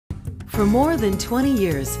For more than 20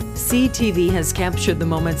 years, CTV has captured the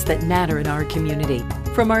moments that matter in our community.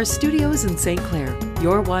 From our studios in St. Clair,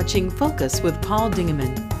 you're watching Focus with Paul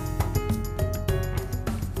Dingeman.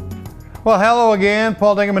 Well, hello again.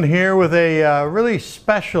 Paul Dingeman here with a really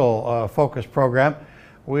special Focus program.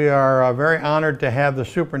 We are very honored to have the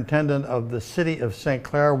Superintendent of the City of St.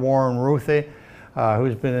 Clair, Warren Rothe,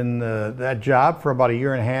 who's been in that job for about a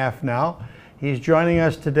year and a half now. He's joining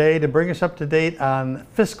us today to bring us up to date on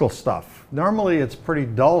fiscal stuff. Normally it's pretty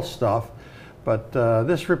dull stuff, but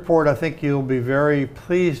this report I think you'll be very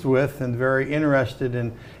pleased with and very interested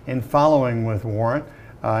in following with Warren.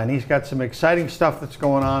 And he's got some exciting stuff that's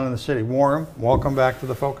going on in the city. Warren, welcome back to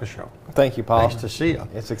the Focus Show. Thank you, Paul. Nice to see you.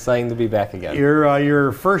 It's exciting to be back again.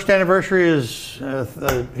 Your first anniversary is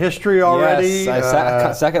history already.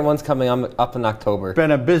 Yes, second one's coming up in October.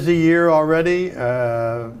 Been a busy year already,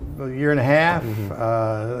 a year and a half.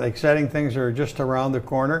 Exciting things are just around the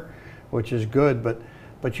corner, which is good. But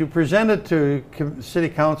you presented to City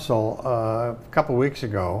Council a couple weeks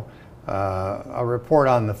ago a report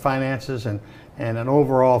on the finances and an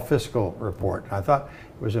overall fiscal report. I thought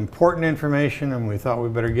it was important information, and we thought we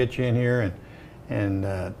better get you in here and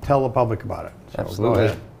tell the public about it. So Absolutely. Go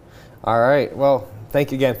ahead. All right. Well,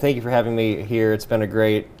 thank you again. Thank you for having me here. It's been a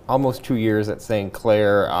great almost 2 years at St.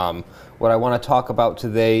 Clair. What I want to talk about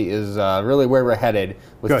today is really where we're headed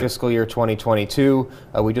with fiscal year 2022.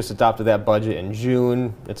 We just adopted that budget in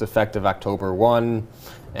June. It's effective October 1.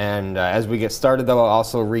 And as we get started, though, I'll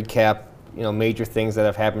also recap major things that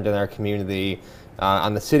have happened in our community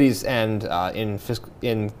on the city's end in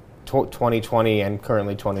 2020 and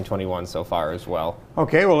currently 2021 so far as well.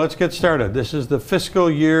 Okay, well, let's get started. This is the fiscal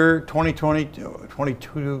year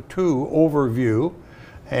 2022 overview,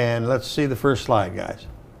 and let's see the first slide, guys.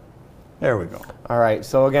 There we go. All right,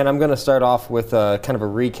 so again, I'm going to start off with kind of a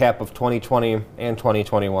recap of 2020 and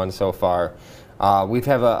 2021 so far. We've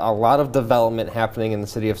had a lot of development happening in the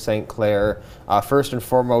city of St. Clair. First and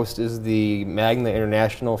foremost is the Magna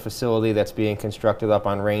International facility that's being constructed up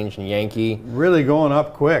on Range and Yankee. Really going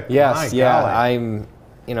up quick. Yes, as a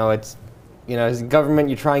government,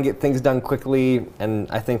 you try and get things done quickly, and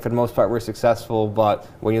I think for the most part we're successful. But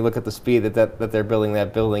when you look at the speed that they're building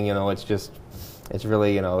that building, it's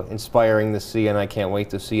really inspiring to see, and I can't wait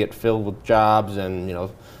to see it filled with jobs, and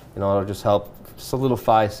it'll just help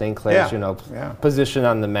solidify St. Clair's position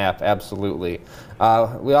on the map. Absolutely.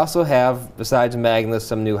 We also have, besides Magna,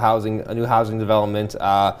 a new housing development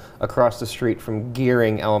across the street from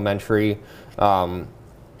Gearing Elementary, and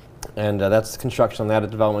that's construction on that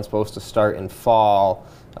development supposed to start in fall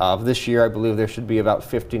of this year. I believe there should be about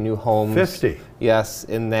 50 new homes. 50. Yes,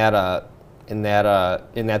 in that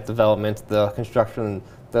development.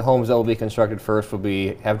 The homes that will be constructed first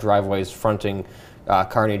will have driveways fronting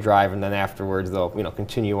Kearney Drive, and then afterwards they'll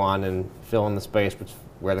continue on and fill in the space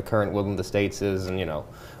where the current Woodland Estates is, and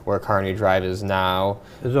where Kearney Drive is now.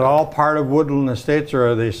 Is it all part of Woodland Estates, or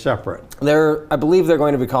are they separate? I believe they're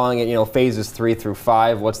going to be calling it phases 3 through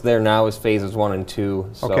 5. What's there now is phases 1 and 2.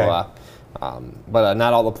 So, okay. But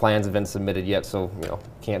not all the plans have been submitted yet, so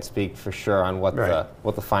can't speak for sure on what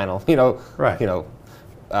the final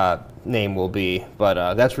name will be,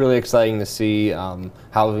 but that's really exciting to see.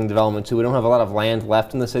 Housing development too. We don't have a lot of land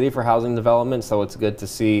left in the city for housing development, so it's good to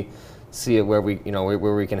see it where we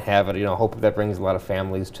where we can have it. Hope that brings a lot of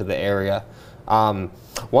families to the area.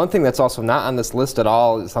 One thing that's also not on this list at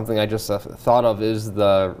all, is something I just thought of, is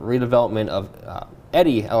the redevelopment of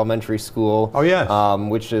Eddy Elementary School. Oh yes.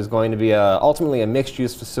 Which is going to be ultimately a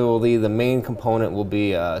mixed-use facility. The main component will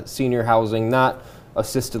be senior housing, not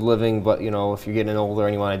assisted living, but if you're getting older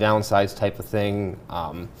and you want to downsize type of thing.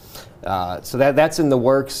 So that's in the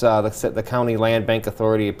works. The County Land Bank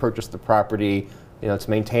Authority purchased the property to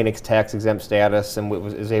maintain its tax-exempt status, and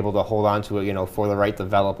is able to hold on to it for the right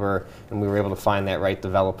developer, and we were able to find that right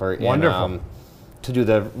developer. Wonderful. To do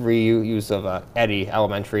the reuse of Eddy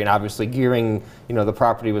Elementary, and obviously Gearing, the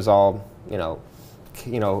property was all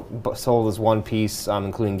sold as one piece,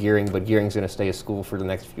 including Gearing, but Gearing's going to stay a school for the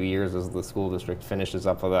next few years as the school district finishes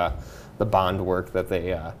up with the bond work that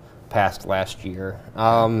they passed last year.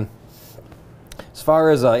 As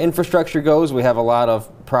far as infrastructure goes, we have a lot of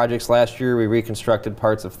projects last year. We reconstructed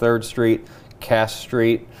parts of 3rd Street, Cass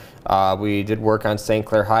Street. We did work on St.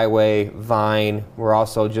 Clair Highway, Vine. We're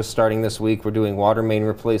also just starting this week. We're doing water main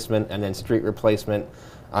replacement and then street replacement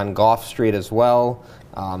on Goff Street as well.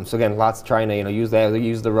 So again, lots trying to use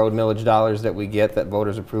the road millage dollars that we get that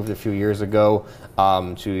voters approved a few years ago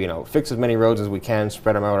to fix as many roads as we can,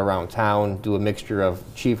 spread them out around town, do a mixture of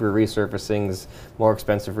cheaper resurfacings, more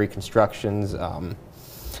expensive reconstructions.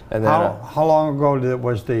 And then, how long ago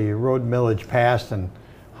was the road millage passed, and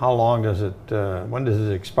how long does it, when does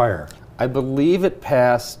it expire? I believe it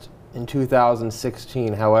passed in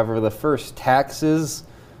 2016. However, the first taxes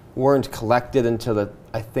weren't collected until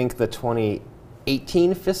I think the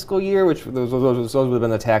 2018 fiscal year, which those would have been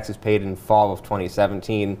the taxes paid in fall of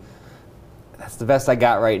 2017. That's the best I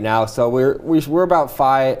got right now. So we're about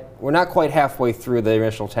we're not quite halfway through the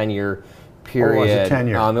initial 10-year period. Oh, it was a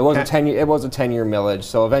 10-year. It was a 10-year. It was a 10-year millage.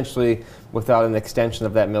 So eventually, without an extension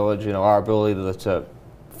of that millage, our ability to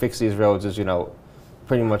fix these roads is,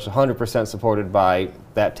 pretty much 100% supported by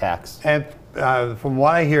that tax. And from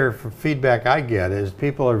what I hear, from feedback I get, is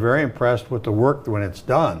people are very impressed with the work when it's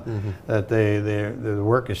done. Mm-hmm. That the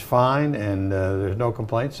work is fine and there's no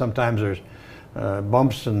complaints. Sometimes there's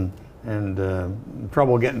bumps and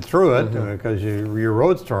trouble getting through it because your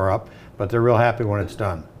road's tore up, but they're real happy when it's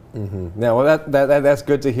done. Mm-hmm. Yeah, well, that's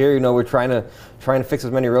good to hear. We're trying to fix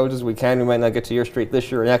as many roads as we can. We might not get to your street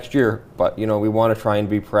this year or next year, but we want to try and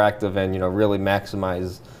be proactive and really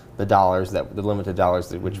maximize the limited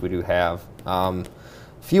dollars which we do have. A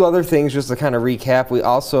few other things just to kind of recap. We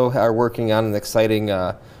also are working on an exciting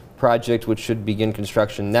project which should begin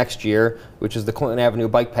construction next year, which is the Clinton Avenue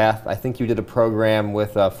bike path. I think you did a program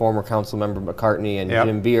with former council member McCartney and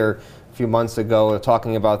Jim Beer a few months ago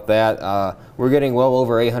talking about that. We're getting well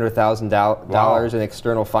over $800,000 in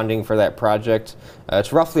external funding for that project.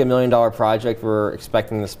 It's roughly $1 million project. We're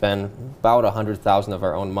expecting to spend about $100,000 of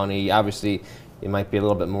our own money. Obviously, it might be a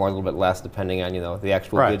little bit more, a little bit less, depending on the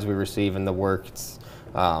actual bids we receive and the work.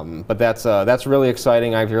 But that's really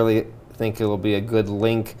exciting. I really think it will be a good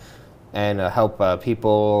link and help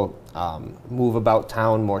people move about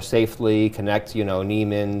town more safely, connect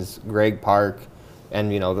Neiman's, Gregg Park,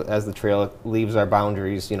 and as the trail leaves our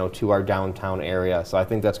boundaries to our downtown area. So I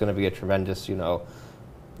think that's going to be a tremendous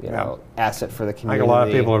asset for the community. I think a lot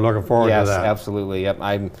of people are looking forward to that. Yes, absolutely. Yep.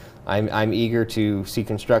 I'm eager to see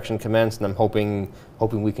construction commence, and I'm hoping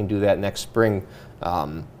we can do that next spring.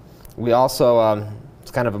 We also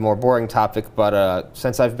it's kind of a more boring topic, but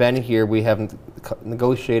since I've been here, we have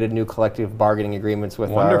negotiated new collective bargaining agreements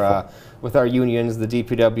with our unions, the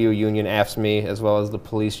DPW union, AFSCME, as well as the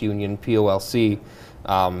police union, POLC.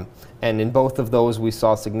 And in both of those, we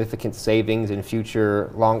saw significant savings in future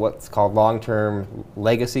what's called long-term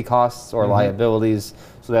legacy costs or liabilities.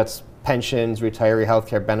 So that's pensions, retiree health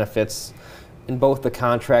care benefits. In both the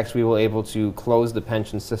contracts, we were able to close the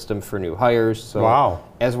pension system for new hires. So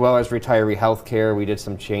as well as retiree health care, we did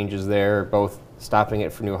some changes there, both stopping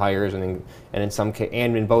it for new hires and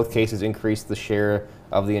in both cases increased the share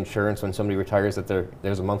of the insurance. When somebody retires, that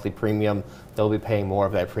there's a monthly premium, they'll be paying more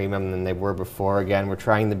of that premium than they were before. Again, we're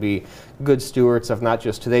trying to be good stewards of not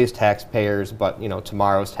just today's taxpayers, but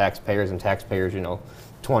tomorrow's taxpayers and taxpayers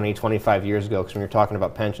 20, 25 years ago. Because when you're talking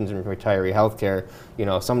about pensions and retiree health care,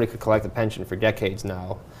 somebody could collect a pension for decades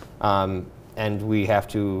now. And we have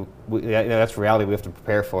to, that's reality, we have to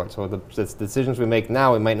prepare for it. So the decisions we make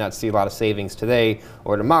now, we might not see a lot of savings today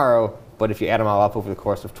or tomorrow, but if you add them all up over the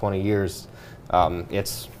course of 20 years,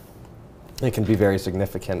 it can be very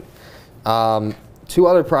significant. Two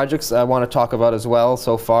other projects I want to talk about as well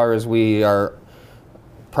so far as we are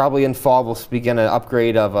probably in fall, we'll begin an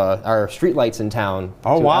upgrade of our streetlights in town.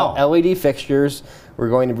 Oh, wow. LED fixtures. We're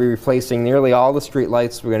going to be replacing nearly all the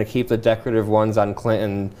streetlights. We're going to keep the decorative ones on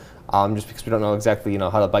Clinton, just because we don't know exactly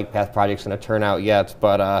how the bike path project's going to turn out yet.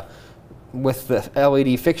 But with the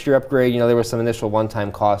LED fixture upgrade, there was some initial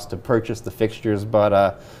one-time cost to purchase the fixtures,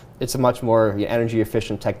 but it's a much more energy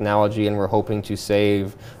efficient technology, and we're hoping to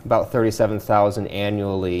save about $37,000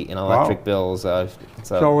 annually in electric bills.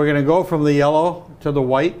 So we're going to go from the yellow to the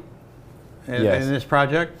white in this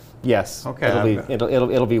project? Yes. Okay.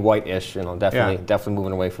 It'll be white-ish. Definitely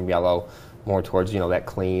moving away from yellow, more towards that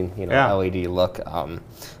clean LED look.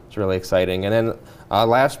 It's really exciting. And then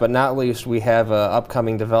last but not least, we have an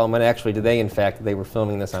upcoming development. Actually, today, in fact, they were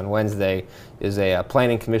filming this on Wednesday, is a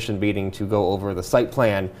planning commission meeting to go over the site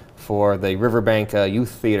plan for the Riverbank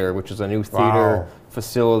Youth Theater, which is a new theater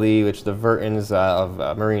facility, which the Vertons of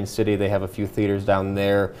Marine City, they have a few theaters down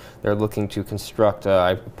there. They're looking to construct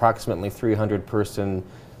approximately 300-person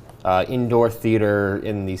indoor theater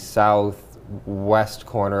in the southwest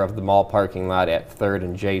corner of the mall parking lot at 3rd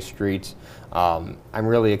and J Street. I'm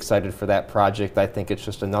really excited for that project. I think it's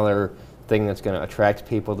just another thing that's going to attract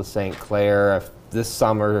people to St. Clair. This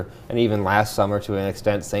summer, and even last summer to an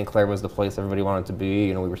extent, St. Clair was the place everybody wanted to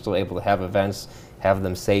be. We were still able to have events, have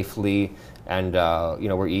them safely, and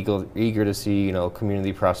we're eager to see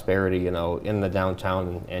community prosperity in the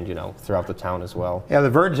downtown and throughout the town as well. Yeah, the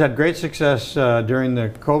Vertons had great success during the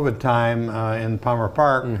COVID time in Palmer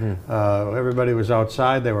Park. Everybody was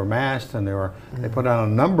outside, they were masked, and they put on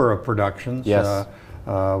a number of productions. Yes.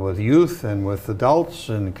 with youth and with adults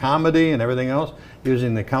and comedy and everything else,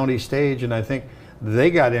 using the county stage. And I think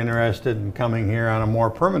they got interested in coming here on a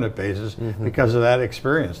more permanent basis because of that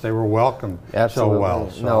experience. They were welcomed so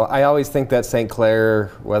well. So. No, I always think that St.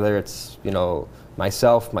 Clair, whether it's, you know,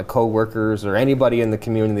 myself, my co-workers, or anybody in the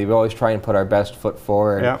community, we always try and put our best foot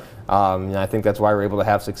forward. Yeah. And I think that's why we're able to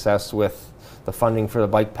have success with the funding for the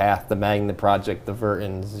bike path, the Magnet project, the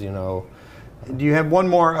Vertons, you know. Do you have one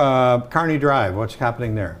more, Kearney Drive? What's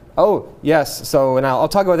happening there? Oh, yes. So, and I'll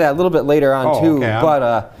talk about that a little bit later on too. Okay.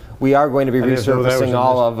 But we are going to be resurfacing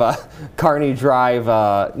all of Kearney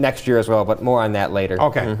Drive next year as well, but more on that later.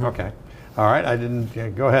 Okay, okay. All right, I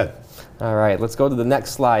didn't, go ahead. All right, let's go to the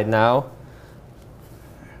next slide now.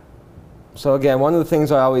 So again, one of the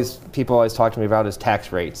things people always talk to me about is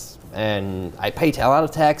tax rates. And I pay a lot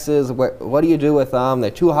of taxes. What do you do with them? They're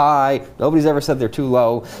too high. Nobody's ever said they're too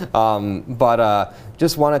low. But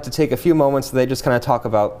just wanted to take a few moments today, just kind of talk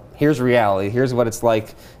about here's reality, here's what it's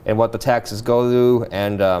like, and what the taxes go through,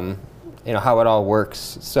 and you know, how it all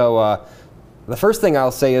works. So the first thing I'll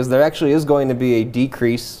say is there actually is going to be a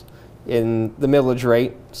decrease in the millage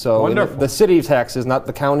rate. So the city taxes, not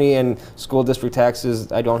the county and school district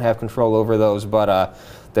taxes, I don't have control over those, but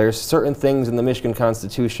there's certain things in the Michigan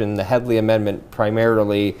Constitution, the Headley Amendment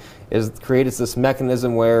primarily, creates this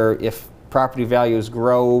mechanism where if property values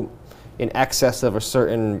grow in excess of a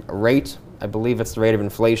certain rate, I believe it's the rate of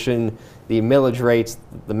inflation, the millage rates,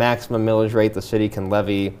 the maximum millage rate the city can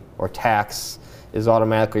levy or tax is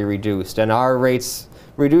automatically reduced. And our rates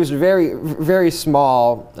reduced very, very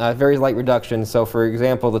small, very light reduction. So for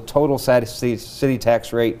example, the total city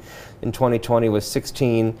tax rate in 2020 was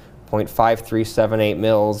 16.5378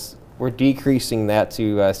 mils. We're decreasing that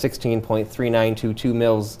to 16.3922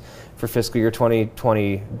 mils for fiscal year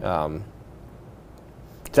 2020.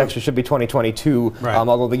 It actually should be 2022, right.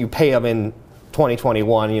 Although you pay them in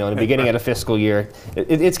 2021, you know, in the beginning of the fiscal year.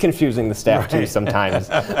 It's confusing the staff too sometimes.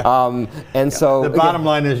 And so the bottom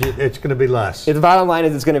line is it's going to be less. The bottom line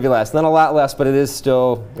is it's going to be less. Not a lot less, but it is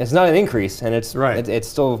still, it's not an increase, and it's right. It's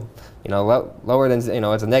still, you know, lower than, you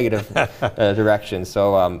know, it's a negative direction.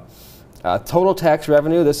 So total tax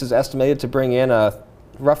revenue, this is estimated to bring in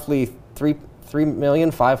roughly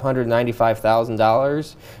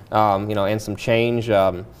 $3,595,000, you know, and some change.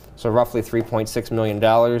 So roughly $3.6 million.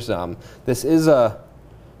 This is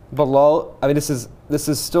below. I mean, this is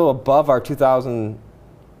still above our 2000.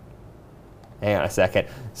 Hang on a second.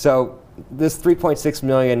 So this 3.6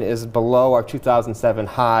 million is below our 2007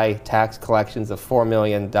 high tax collections of $4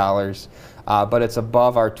 million, but it's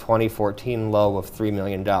above our 2014 low of $3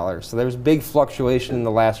 million. So there's big fluctuation in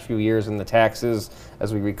the last few years in the taxes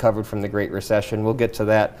as we recovered from the Great Recession. We'll get to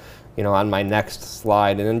that, you know, on my next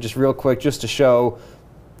slide. And then just real quick, just to show,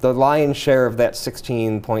 the lion's share of that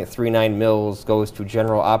 16.39 mils goes to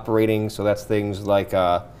general operating. So that's things like,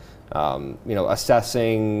 you know,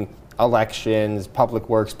 assessing, elections, public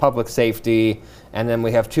works, public safety, and then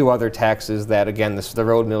we have two other taxes that, again, this is the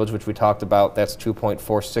road millage, which we talked about, that's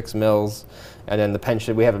 2.46 mils, and then the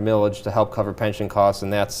pension, we have a millage to help cover pension costs,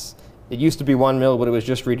 and that's, it used to be 1 mil, but it was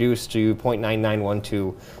just reduced to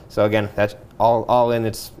 0.9912. So again, that's all in,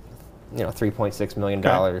 it's, you know, $3.6 million.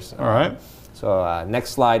 Okay. All right. So next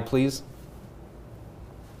slide, please.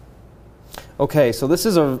 Okay, so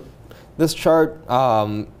this chart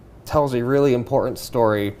tells a really important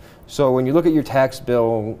story. So when you look at your tax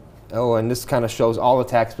bill, and this kind of shows all the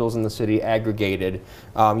tax bills in the city aggregated,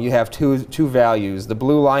 you have two values. The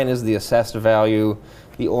blue line is the assessed value.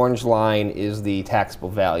 The orange line is the taxable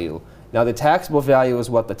value. Now the taxable value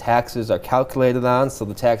is what the taxes are calculated on, so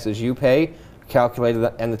the taxes you pay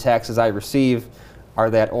calculated, and the taxes I receive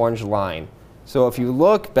are that orange line. So if you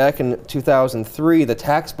look back in 2003, the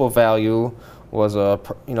taxable value was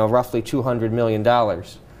you know, roughly $200 million.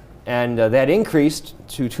 And that increased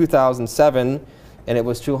to 2007, and it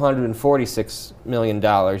was $246 million.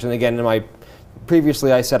 And again,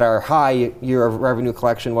 previously I said our high year of revenue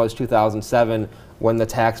collection was 2007, when the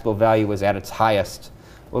taxable value was at its highest.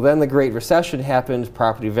 Well, then the Great Recession happened,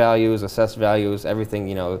 property values, assessed values, everything,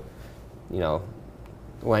 you know,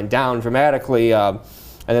 went down dramatically.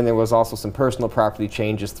 And then there was also some personal property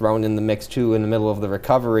changes thrown in the mix too in the middle of the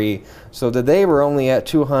recovery. So they were only at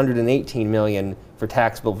 $218 million for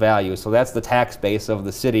taxable value. So that's the tax base of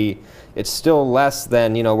the city. It's still less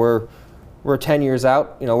than, you know, we're 10 years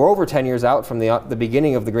out, you know, we're over 10 years out from the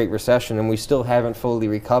beginning of the Great Recession, and we still haven't fully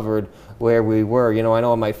recovered where we were. You know, I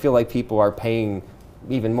know it might feel like people are paying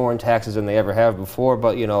even more in taxes than they ever have before,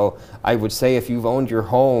 but you know, I would say if you've owned your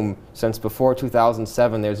home since before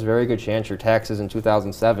 2007, there's a very good chance your taxes in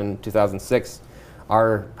 2007, 2006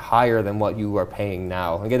 are higher than what you are paying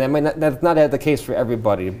now. Again, that's not the case for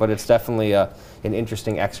everybody, but it's definitely an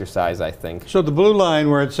interesting exercise, I think. So the blue line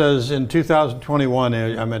where it says in 2021,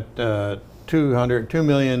 I'm at 2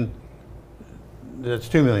 million. That's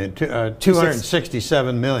 2 million.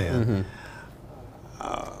 267 million.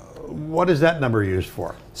 What is that number used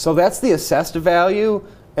for? So that's the assessed value.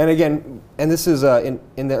 And again, and this is in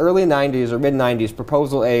the early 90s or mid 90s,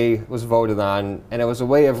 Proposal A was voted on, and it was a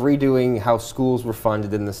way of redoing how schools were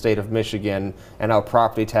funded in the state of Michigan and how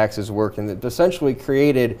property taxes worked. And it essentially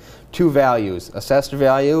created two values, assessed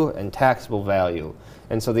value and taxable value.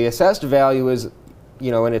 And so the assessed value is,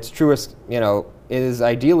 in its truest, it is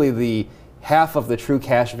ideally the half of the true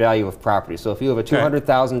cash value of property. So if you have a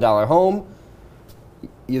 $200,000 home,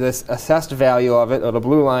 the assessed value of it, or the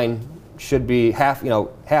blue line, should be half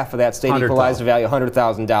of that state equalized value,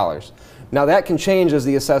 $100,000. Now that can change as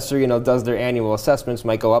the assessor, does their annual assessments,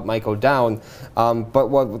 might go up, might go down.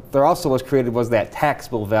 But what there also was created was that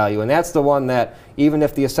taxable value, and that's the one that even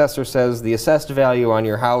if the assessor says the assessed value on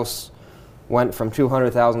your house went from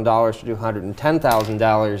 $200,000 to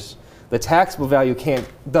 $210,000, the taxable value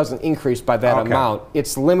doesn't increase by that amount.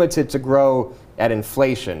 It's limited to grow at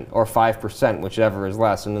inflation, or 5%, whichever is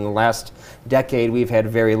less. And in the last decade, we've had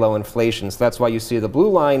very low inflation. So that's why you see the blue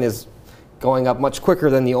line is going up much quicker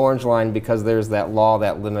than the orange line, because there's that law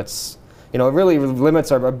that limits, it really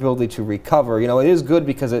limits our ability to recover. It is good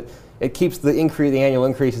because it keeps the annual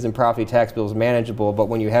increases in property tax bills manageable, but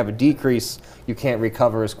when you have a decrease, you can't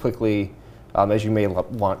recover as quickly as you may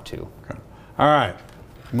want to. Okay. All right,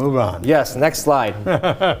 move on. Yes, next slide.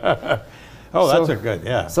 That's a good,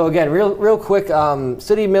 yeah. So again, real quick,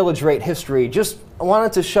 city millage rate history. Just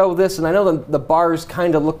wanted to show this, and I know the bars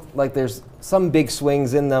kind of look like there's some big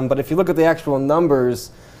swings in them, but if you look at the actual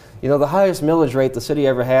numbers, the highest millage rate the city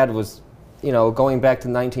ever had was, going back to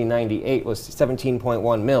 1998, was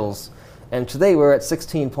 17.1 mils, and today we're at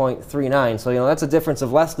 16.39. So that's a difference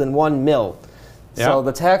of less than 1 mil. Yep. So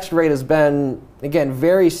the tax rate has been, again,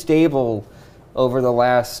 very stable over the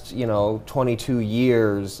last 22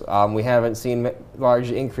 years. We haven't seen large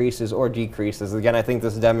increases or decreases. Again, I think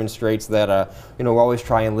this demonstrates that we're always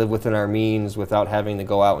trying to live within our means without having to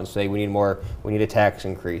go out and say we need a tax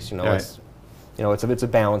increase. It's a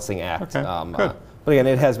balancing act. Okay. But again,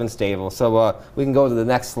 it has been stable. So we can go to the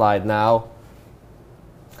next slide now.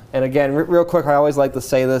 And again, real quick, I always like to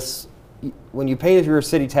say this: when you pay your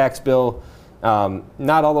city tax bill,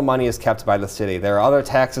 not all the money is kept by the city. There are other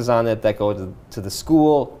taxes on it that go to the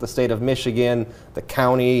school, the state of Michigan, the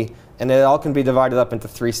county, and it all can be divided up into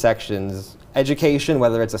 3 sections. Education,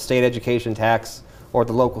 whether it's a state education tax or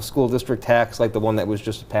the local school district tax, like the one that was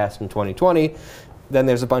just passed in 2020. Then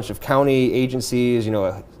there's a bunch of county agencies,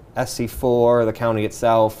 SC4, the county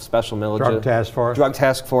itself, special millage. Drug task force. Drug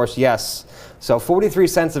task force, yes. So 43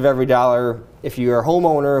 cents of every dollar. If you're a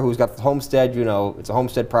homeowner who's got the homestead, it's a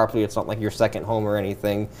homestead property. It's not like your second home or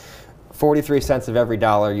anything. 43 cents of every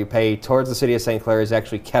dollar you pay towards the city of St. Clair is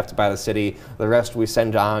actually kept by the city. The rest we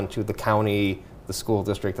send on to the county, the school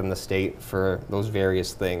district, and the state for those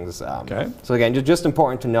various things. So again, just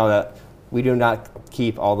important to know that we do not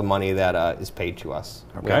keep all the money that is paid to us.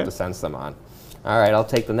 We have to send some on. All right, I'll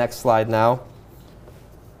take the next slide now.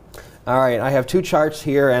 All right, I have 2 charts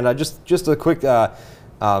here, and just a quick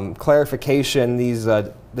clarification. These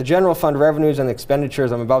the general fund revenues and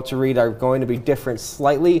expenditures I'm about to read are going to be different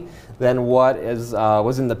slightly than what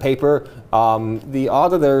was in the paper. The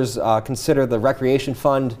auditors consider the recreation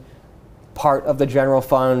fund part of the general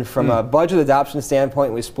fund. From a budget adoption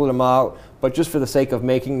standpoint, we split them out, but just for the sake of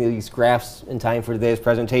making these graphs in time for today's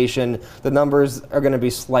presentation, the numbers are going to be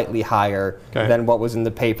slightly higher than what was in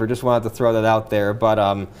the paper. Just wanted to throw that out there. But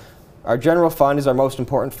our general fund is our most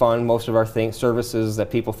important fund. Most of our services that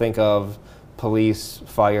people think of, police,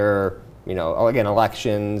 fire, again,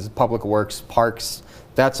 elections, public works, parks,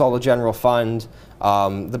 that's all the general fund.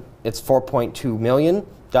 It's $4.2 million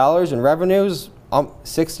in revenues.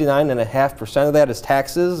 69.5% of that is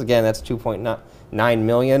taxes. Again, that's $2.9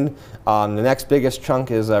 million. The next biggest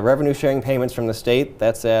chunk is revenue sharing payments from the state.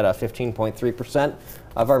 That's at 15.3%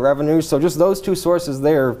 of our revenues. So just those 2 sources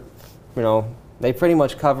there, they pretty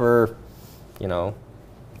much cover,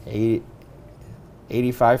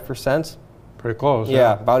 85%. Pretty close.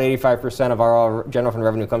 Yeah, about 85% of our general fund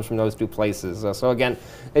revenue comes from those 2 places. So again,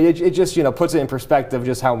 it just puts it in perspective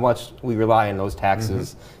just how much we rely on those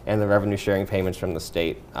taxes and the revenue sharing payments from the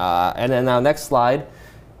state. And then now next slide.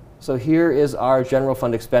 So here is our general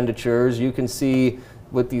fund expenditures. You can see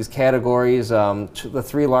with these categories, the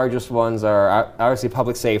 3 largest ones are obviously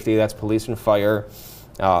public safety. That's police and fire.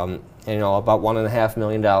 About $1.5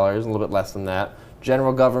 million, a little bit less than that.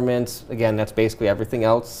 General government, again, that's basically everything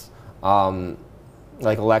else,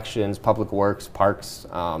 like elections, public works, parks.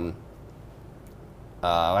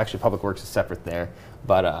 Actually, public works is separate there,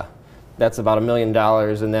 but that's about $1 million.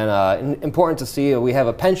 And then important to see, we have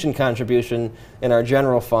a pension contribution in our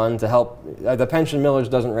general fund to help. The pension millage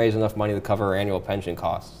doesn't raise enough money to cover our annual pension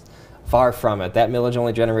costs. Far from it. That millage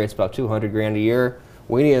only generates about $200,000 a year.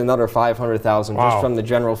 We need another $500,000 just from the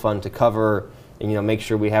general fund to cover, and make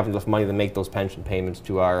sure we have enough money to make those pension payments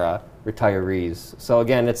to our retirees. So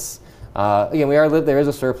again, it's again there is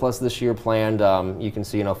a surplus this year planned. You can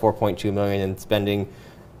see $4.2 million in spending.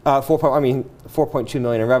 4.2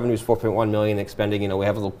 million in revenues, 4.1 million in expending. We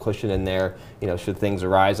have a little cushion in there. Should things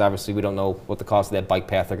arise. Obviously, we don't know what the cost of that bike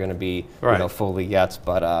path are going to be, fully yet.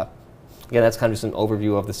 But again, that's kind of just an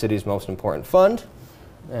overview of the city's most important fund.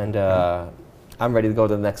 And I'm ready to go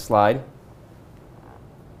to the next slide.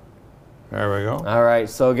 There we go. All right.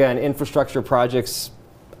 So again, infrastructure projects.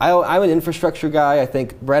 I'm an infrastructure guy. I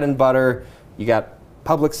think bread and butter. You got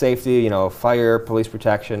public safety, fire, police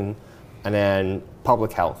protection, and then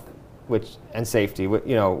public health, and safety,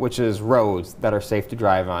 which is roads that are safe to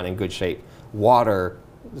drive on in good shape, water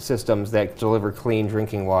systems that deliver clean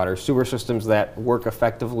drinking water, sewer systems that work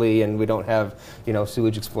effectively, and we don't have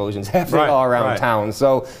sewage explosions happening all around town.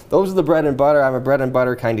 So those are the bread and butter. I'm a bread and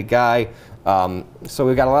butter kind of guy. So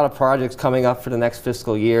we've got a lot of projects coming up for the next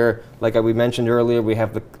fiscal year. Like we mentioned earlier, we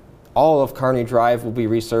have all of Kearney Drive will be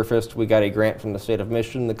resurfaced. We got a grant from the state of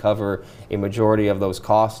Michigan to cover a majority of those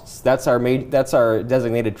costs. That's our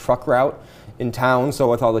designated truck route in town. So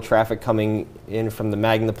with all the traffic coming in from the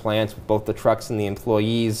Magna plants, both the trucks and the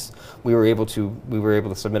employees, we were able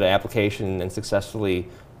to submit an application and successfully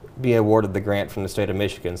be awarded the grant from the state of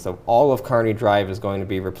Michigan. So all of Kearney Drive is going to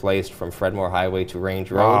be replaced from Fredmore Highway to Range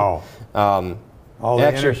Road. Wow. All the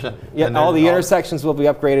intersections will be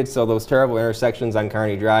upgraded, so those terrible intersections on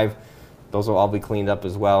Kearney Drive, those will all be cleaned up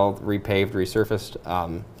as well, repaved,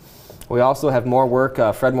 resurfaced. We also have more work,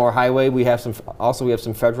 Fredmore Highway. We have some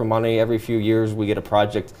federal money. Every few years we get a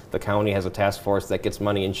project. The county has a task force that gets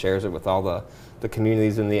money and shares it with all the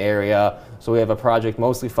communities in the area. So we have a project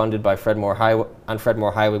mostly funded by Fredmore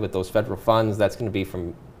Highway with those federal funds. That's going to be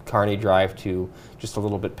from Kearney Drive to just a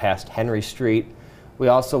little bit past Henry Street. We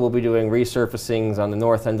also will be doing resurfacings on the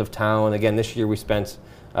north end of town. Again, this year we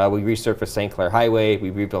resurfaced St. Clair Highway, we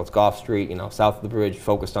rebuilt Gulf Street, south of the bridge,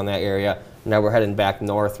 focused on that area. Now we're heading back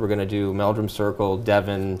north. We're going to do Meldrum Circle,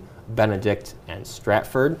 Devon, Benedict, and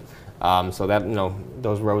Stratford. So that,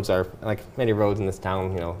 those roads are, like many roads in this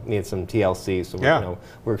town, need some TLC. So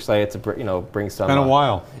we're excited to bring some. Been a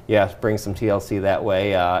while. Bring some TLC that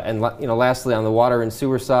way. And lastly, on the water and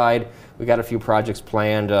sewer side, we got a few projects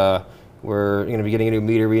planned. We're going to be getting a new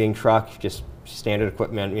meter reading truck, just standard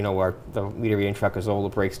equipment. The meter reading truck is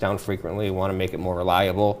old, it breaks down frequently. We want to make it more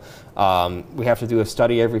reliable. We have to do a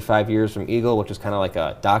study every 5 years from Eagle, which is kind of like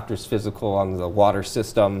a doctor's physical on the water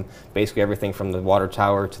system, basically everything from the water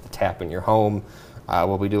tower to the tap in your home.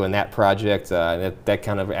 We'll be doing that project. That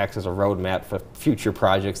kind of acts as a roadmap for future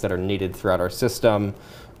projects that are needed throughout our system.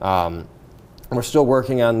 We're still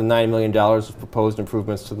working on the $9 million of proposed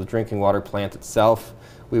improvements to the drinking water plant itself.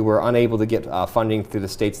 We were unable to get funding through the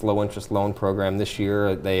state's low-interest loan program this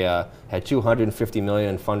year. They had $250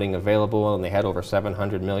 million in funding available, and they had over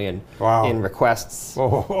 $700 million in requests.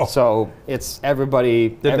 Whoa. So it's everybody.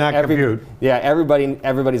 Did not compute. Yeah,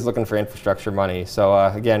 everybody's looking for infrastructure money. So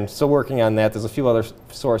again, still working on that. There's a few other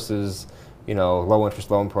sources,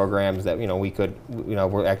 low-interest loan programs that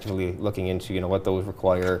we're actively looking into, what those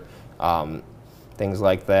require, things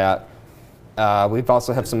like that. We've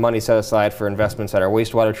also have some money set aside for investments at our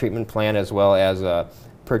wastewater treatment plant, as well as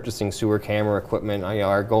purchasing sewer camera equipment.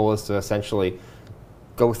 Our goal is to essentially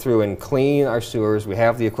go through and clean our sewers. We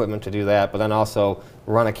have the equipment to do that, but then also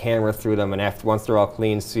run a camera through them, and once they're all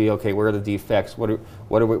clean, see, okay, where are the defects?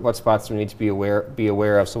 What spots do we need to be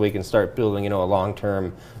aware of, so we can start building, a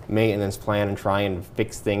long-term maintenance plan and try and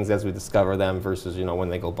fix things as we discover them versus, when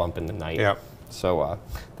they go bump in the night. Yep. So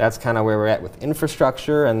that's kind of where we're at with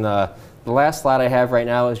infrastructure. And the last slide I have right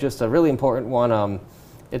now is just a really important one.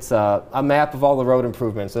 It's a map of all the road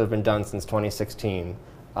improvements that have been done since 2016.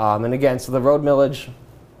 And again, so the road millage,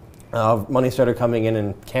 money started coming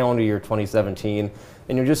in calendar year 2017.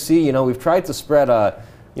 And you'll just see, we've tried to spread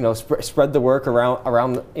spread the work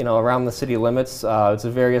around the city limits.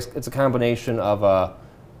 It's a combination of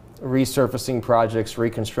resurfacing projects,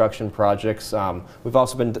 reconstruction projects. We've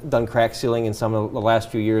also done crack sealing in some of the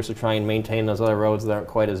last few years to try and maintain those other roads that aren't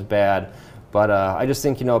quite as bad. But I just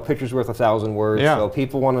think, a picture's worth 1,000 words. Yeah. So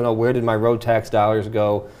people want to know, where did my road tax dollars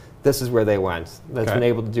go? This is where they went. That's been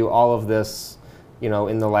able to do all of this,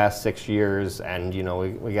 in the last 6 years, and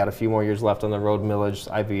we got a few more years left on the road millage.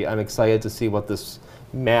 I'm excited to see what this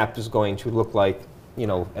map is going to look like,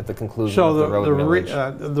 at the conclusion of the road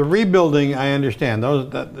millage. The rebuilding, I understand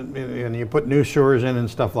and you put new sewers in and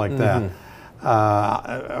stuff like that.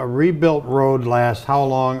 A rebuilt road lasts how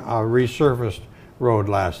long? A resurfaced road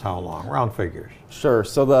lasts how long? Round figures. Sure.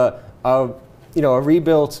 So a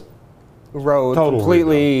rebuilt road, Total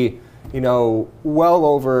completely well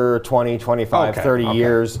over 20, 25, 30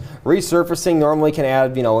 years. Resurfacing normally can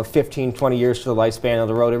add 15, 20 years to the lifespan of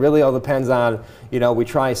the road. It really all depends on, we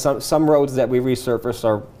try some roads that we resurface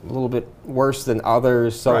are a little bit worse than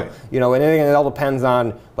others. So, right. And it all depends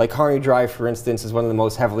on, like Harney Drive, for instance, is one of the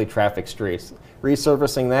most heavily trafficked streets.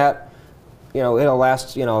 Resurfacing that, it'll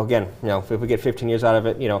last, again, if we get 15 years out of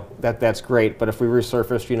it, that's great. But if we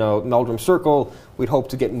resurfaced, Meldrum Circle, we'd hope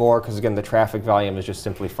to get more because, again, the traffic volume is just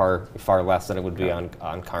simply far less than it would be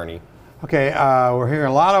on Kearney. Okay, we're hearing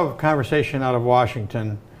a lot of conversation out of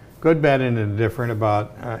Washington, good, bad, and indifferent,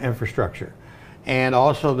 about infrastructure. And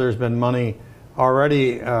also there's been money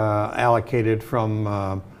already allocated from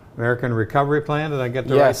American Recovery Plan. Did I get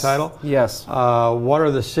the right title? Yes. What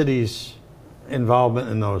are the city's involvement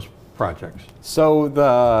in those projects? So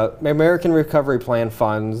the American Recovery Plan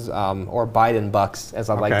funds, or Biden bucks, as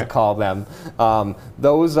I like to call them,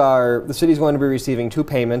 those are, the city's going to be receiving 2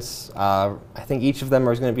 payments. I think each of them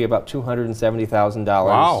is going to be about $270,000.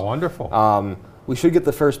 Wow, wonderful. We should get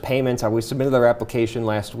the first payment. We submitted our application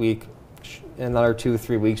last week. In another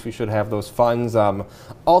 2-3 weeks, we should have those funds.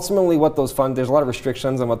 Ultimately, what those funds, there's a lot of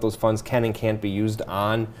restrictions on what those funds can and can't be used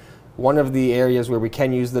on. One of the areas where we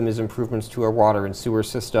can use them is improvements to our water and sewer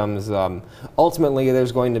systems. Ultimately,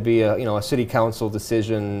 there's going to be a city council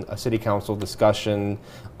decision, a city council discussion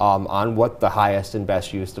on what the highest and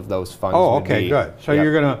best use of those funds would be. Good. So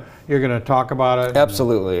you're gonna talk about it.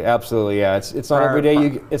 Absolutely, absolutely. Yeah, it's not every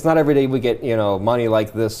day. It's not every day we get money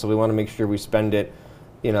like this. So we want to make sure we spend it,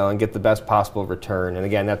 and get the best possible return. And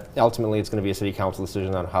again, that ultimately it's going to be a city council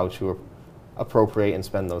decision on how to appropriate and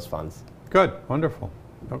spend those funds. Good, wonderful.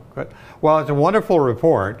 Oh, good. Well, it's a wonderful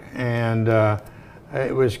report, and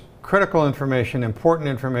it was critical information, important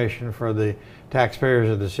information for the taxpayers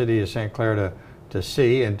of the city of St. Clair to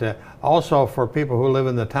see, and also for people who live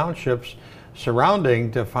in the townships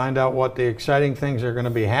surrounding to find out what the exciting things are going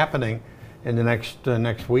to be happening in the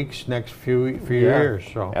next weeks, next few years.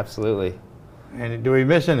 So absolutely. And do we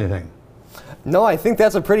miss anything? No, I think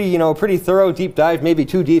that's a pretty, pretty thorough deep dive, maybe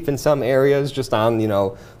too deep in some areas, just on,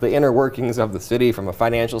 the inner workings of the city from a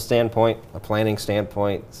financial standpoint, a planning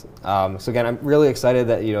standpoint. So again, I'm really excited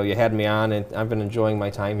that, you had me on, and I've been enjoying my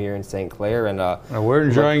time here in St. Clair. And we're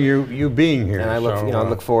enjoying you being here. And I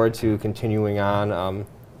look forward to continuing on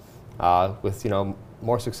with,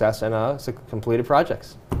 more success and completed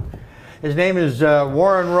projects. His name is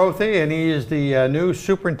Warren Rothe, and he is the new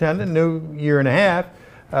superintendent, new year and a half.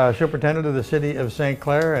 Superintendent of the city of St.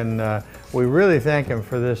 Clair, and we really thank him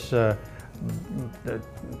for this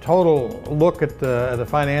total look at the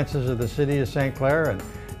finances of the city of St. Clair,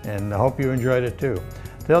 and I hope you enjoyed it too.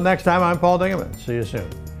 Till next time, I'm Paul Dingeman. See you soon.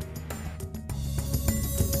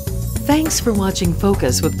 Thanks for watching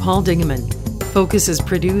Focus with Paul Dingeman. Focus is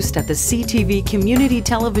produced at the CTV Community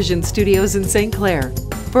Television Studios in St. Clair.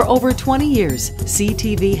 For over 20 years,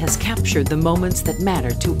 CTV has captured the moments that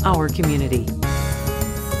matter to our community.